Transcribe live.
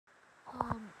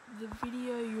The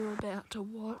video you're about to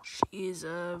watch is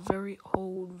a very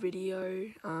old video.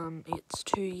 It's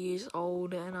 2 years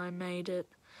old and I made it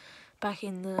back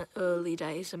in the early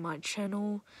days of my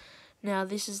channel. Now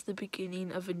this is the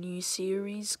beginning of a new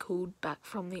series called Back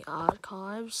from the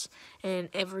Archives, and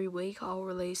every week I'll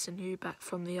release a new Back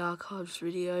from the Archives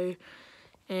video.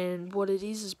 And what it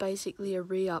is basically a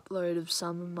re-upload of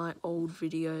some of my old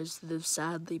videos that have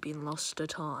sadly been lost to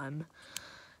time.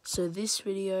 So this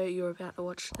video you're about to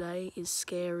watch today is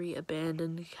Scary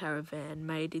Abandoned Caravan,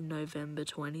 made in November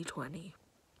 2020.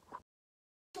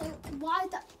 Why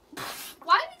did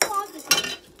you on this?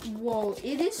 Whoa,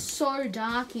 it is so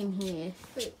dark in here.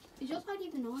 Wait, is your light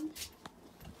even on?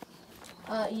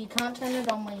 You can't turn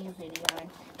it on when you're videoing.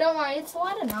 Don't worry, it's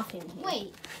light enough in here.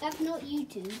 Wait, that's not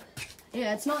YouTube.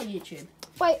 Yeah, it's not YouTube.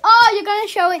 Wait, oh, you're gonna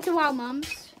show it to our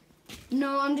mums?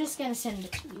 No, I'm just gonna send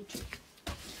it to YouTube.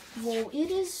 Whoa, it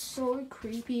is so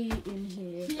creepy in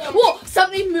here. Yeah. Whoa,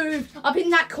 something moved up in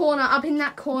that corner,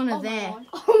 there.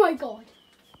 Oh my god.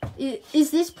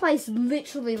 Is this place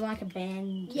literally like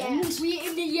abandoned? Yeah,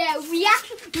 we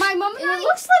actually, my mum and It I,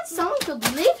 looks like someone could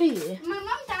live here. my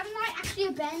mum, dad and I actually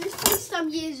abandoned this place some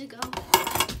years ago.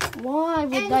 Why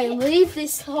would And they it- leave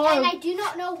this home? And I do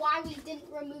not know why we didn't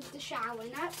remove the shower.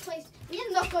 In that place, we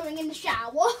ended up going in the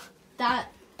shower. That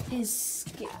is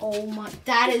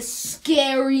that is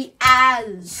scary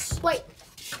as. Wait,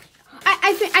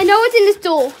 I know it's in this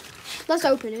door. Let's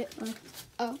open it.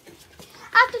 Oh.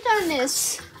 I have to turn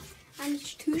this. And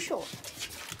it's too short.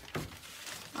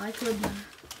 I could.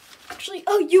 Actually,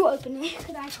 oh, you open it.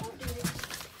 Because I can't do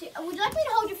it. Would you like me to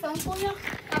hold your phone for you?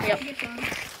 Yep. Your phone.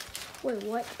 Wait,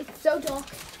 what? It's so dark.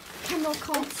 Camera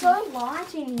can't It's see. so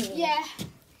light in here. Yeah.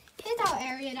 Here's our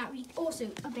area that we also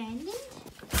abandoned.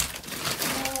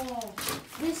 Oh,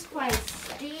 this place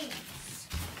stinks.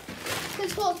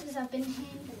 Because horses have been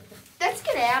here. Let's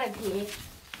get out of here.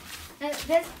 Let's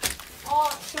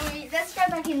go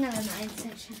back into the main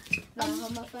section.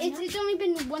 It's only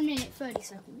been 1 minute 30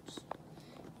 seconds.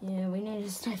 Yeah, we need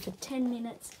to stay for 10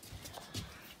 minutes.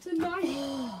 It's a nice.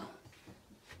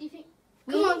 You think?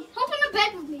 Come on, hop on the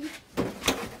bed with me.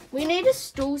 We need a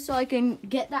stool so I can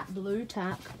get that blue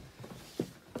tack.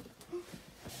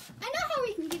 I know how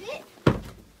we can get it.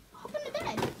 Hop on the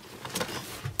bed.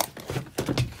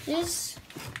 What's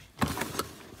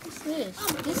this?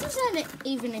 This isn't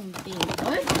even being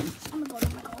open. Oh my god, oh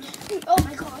my god. Oh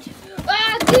my god.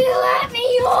 Ah, dude, let me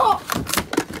off.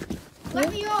 Let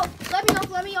me off. Let me off.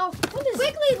 Let me off. What is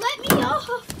Quickly, let me off.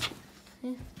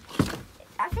 Yeah.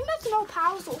 I think that's an old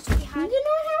power source we had. You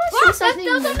know how Ah, there's something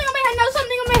on my hand. There's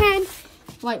something on my hand.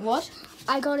 Wait, what?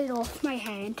 I got it off my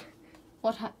hand.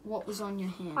 What was on your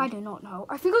hand? I do not know.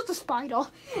 I think it was the spider,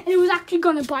 and it was actually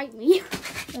gonna bite me.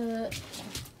 Oh,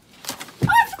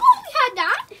 I forgot we had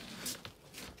that.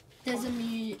 There's a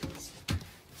mute.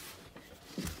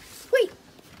 Wait.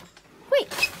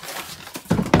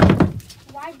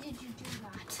 Why did you do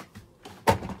that?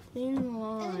 Thin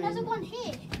line. There's another one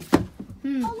here.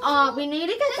 We need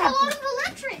to get There's that. a lot of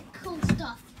electrical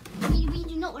stuff. We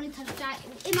do not want to touch that.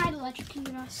 It might electrocute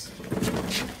us.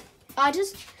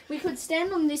 We could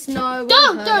stand on this. No,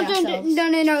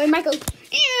 No. It might go.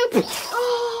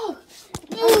 Oh,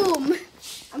 Boom.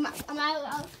 Am I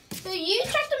allowed? So you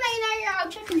check the main area. I'll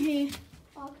check in here.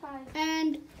 okay.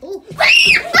 And oh,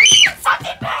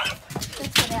 Something bad.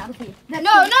 Let's get out of here. no.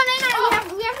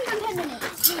 Oh. We haven't done 10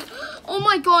 minutes. Oh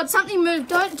my God! Something moved.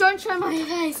 Don't show my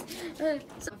face. My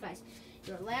face.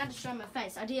 You're allowed to show my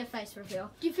face. I did a face reveal.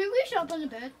 Do you think we should up on the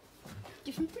bed? Do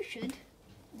you think we should?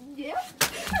 Yeah.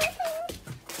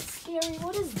 Scary.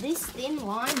 What is this thin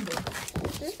line bit?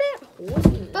 This about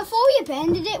horses. Before we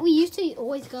abandoned it, we used to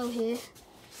always go here.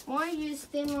 Why use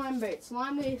thin line boots?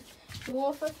 Line with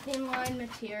dwarf of thin line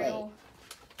material.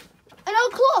 An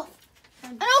old cloth.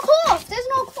 An old cloth. There's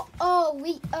an old cloth. Oh,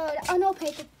 an old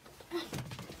paper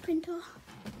printer.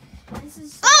 This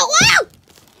is. Oh, wow!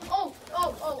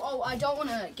 Oh! I don't want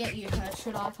to get you hurt.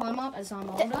 Should I climb up as I'm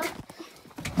older?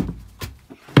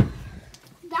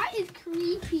 That is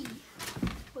creepy.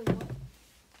 Wait, what?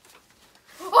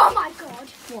 Oh my god.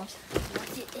 What?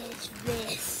 What is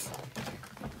this?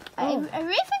 I really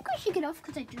think we should get off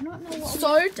because I do not know what.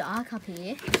 So dark up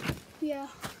here. Yeah.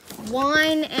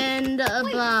 Wine and a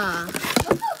bar.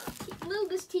 Look how little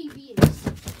this TV is.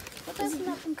 Let's open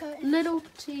up some curtains. Little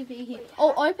TV here.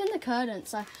 Oh, open the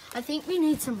curtains. I think we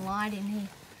need some light in here.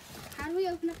 How do we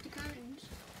open up the curtains?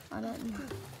 I don't know.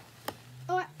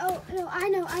 Oh, no, I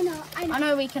know. I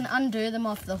know we can undo them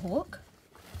off the hook.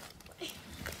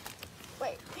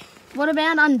 Wait. What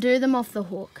about undo them off the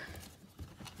hook?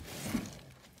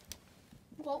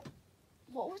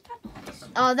 What was that noise?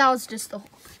 Oh, that was just the hook.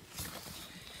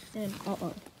 Then,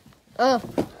 Oh.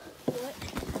 What?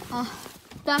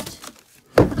 That.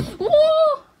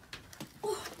 Whoa!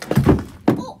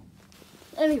 Oh.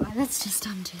 Anyway, let's just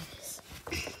undo this.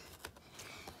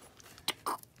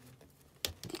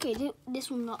 Okay, this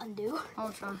will not undo. I'll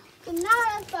try. So now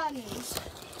I have buttons.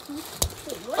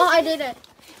 Oh, I did it.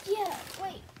 Yeah,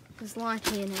 wait. There's light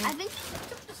here now. I think you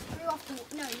took the screw off the wall.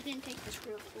 No, you didn't take the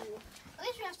screw off the wall. At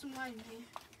least we have some light in here.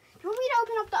 Do you want me to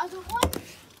open up the other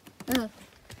one?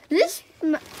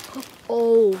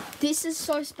 Oh, this is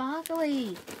so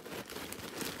sparkly.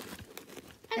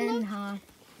 And look. hard.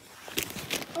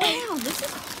 Wow, this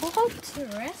is hot to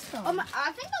rest on.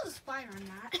 I think there's a spider in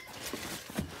that.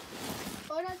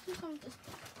 Oh, that's just something.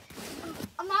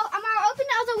 I'm gonna open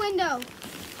the other window.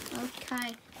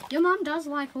 Okay. Your mum does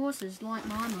like horses, like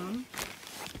my mum.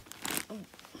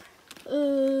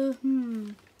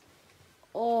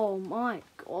 Oh my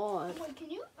god. Wait, can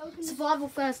you open the Survival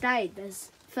first aid.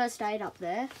 There's first aid up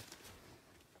there.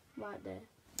 Right there.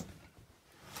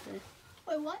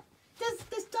 Wait, what? There's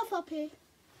stuff up here.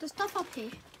 There's stuff up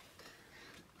here.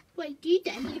 Wait, do you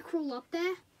dare me to crawl up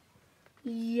there?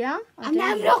 Yeah. I'm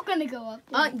not gonna go up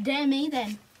there. Oh, dare me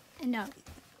then. No.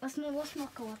 Let's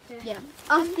not go up there. Yeah.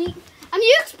 I think And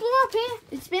you explore up here.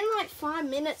 it's been like 5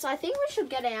 minutes. I think we should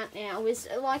get out now. It's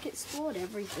like explored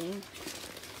everything.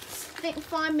 I think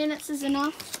 5 minutes is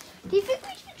enough. Do you think we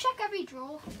should check every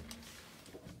drawer?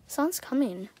 Sun's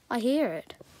coming. I hear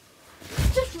it.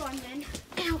 Just run then.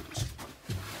 Ouch.